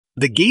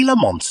The Gila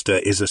monster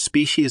is a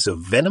species of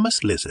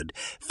venomous lizard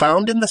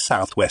found in the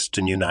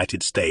southwestern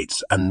United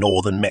States and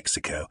northern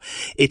Mexico.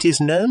 It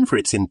is known for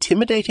its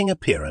intimidating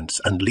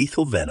appearance and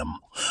lethal venom.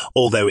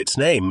 Although its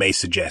name may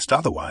suggest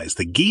otherwise,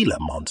 the Gila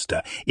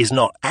monster is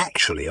not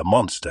actually a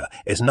monster,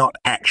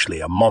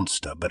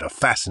 but a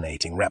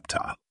fascinating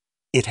reptile.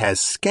 It has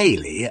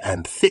scaly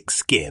and thick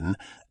skin,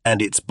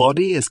 and its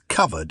body is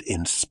covered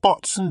in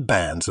spots and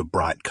bands of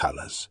bright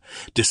colors.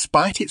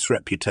 Despite its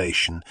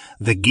reputation,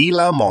 the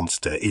Gila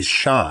monster is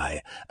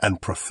shy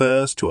and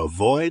prefers to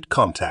avoid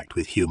contact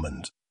with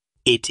humans.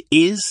 It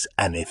is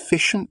an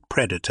efficient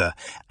predator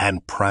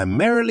and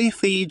primarily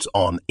feeds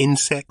on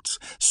insects,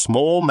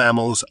 small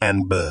mammals,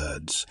 and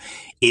birds.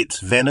 Its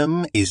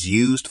venom is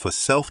used for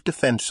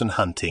self-defense and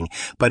hunting,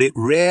 but it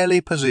rarely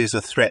poses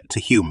a threat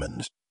to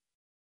humans.